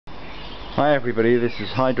Hi everybody, this is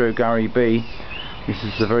Hydro Gary B. This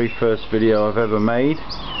is the very first video I've ever made,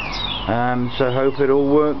 so hope it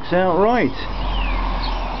all works out right.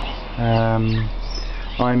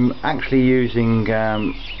 I'm actually using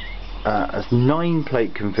a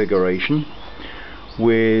 9-plate configuration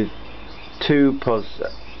with 3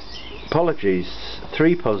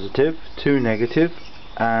 positive, 2 negative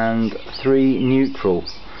and 3 neutral.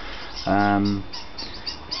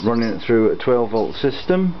 Running it through a 12-volt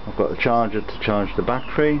system. I've got a charger to charge the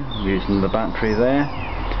battery. I'm using the battery there.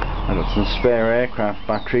 I've got some spare aircraft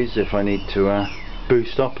batteries if I need to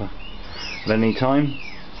boost up at any time.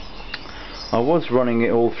 I was running it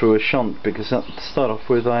all through a shunt because to start off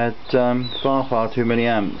with I had far too many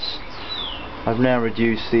amps. I've now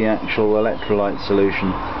reduced the actual electrolyte solution.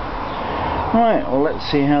 Right, well, let's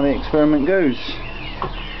see how the experiment goes.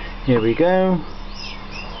 Here we go.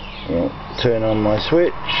 I'll turn on my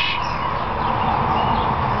switch,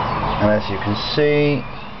 and as you can see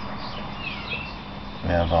we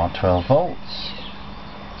have our 12 volts.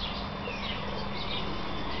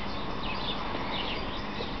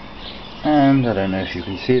 And I don't know if you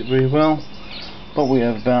can see it very well, but we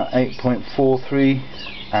have about 8.43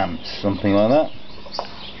 amps, something like that.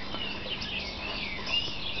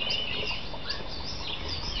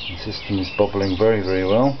 The system is bubbling very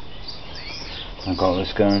well. I've got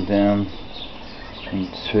this going down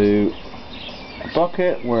into a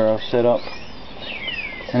bucket where I've set up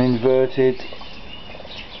an inverted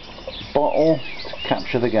bottle to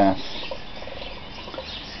capture the gas.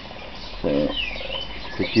 So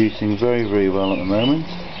it's producing very well at the moment.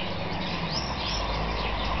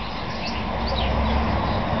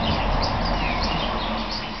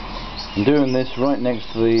 I'm doing this right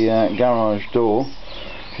next to the garage door,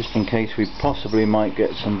 just in case we possibly might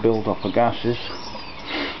get some build up of gases.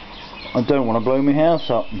 I don't want to blow my house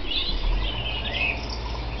up.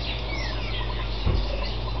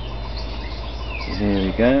 So here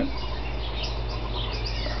we go.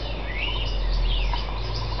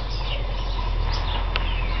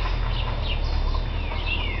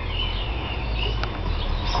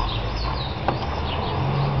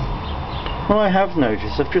 Well, I have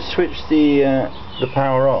noticed, I've just switched the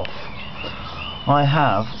power off. I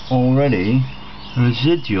have already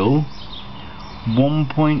residual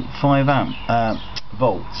 1.5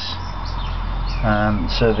 volts.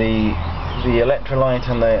 So the electrolyte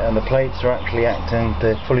and the plates are actually acting,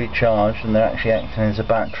 they're fully charged and they're actually acting as a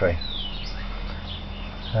battery.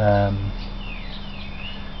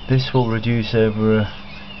 This will reduce over a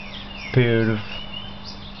period of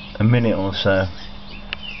a minute or so.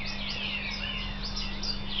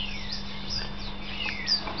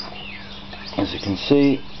 As you can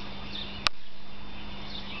see,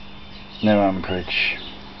 no amperage.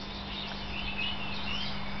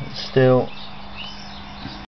 It's still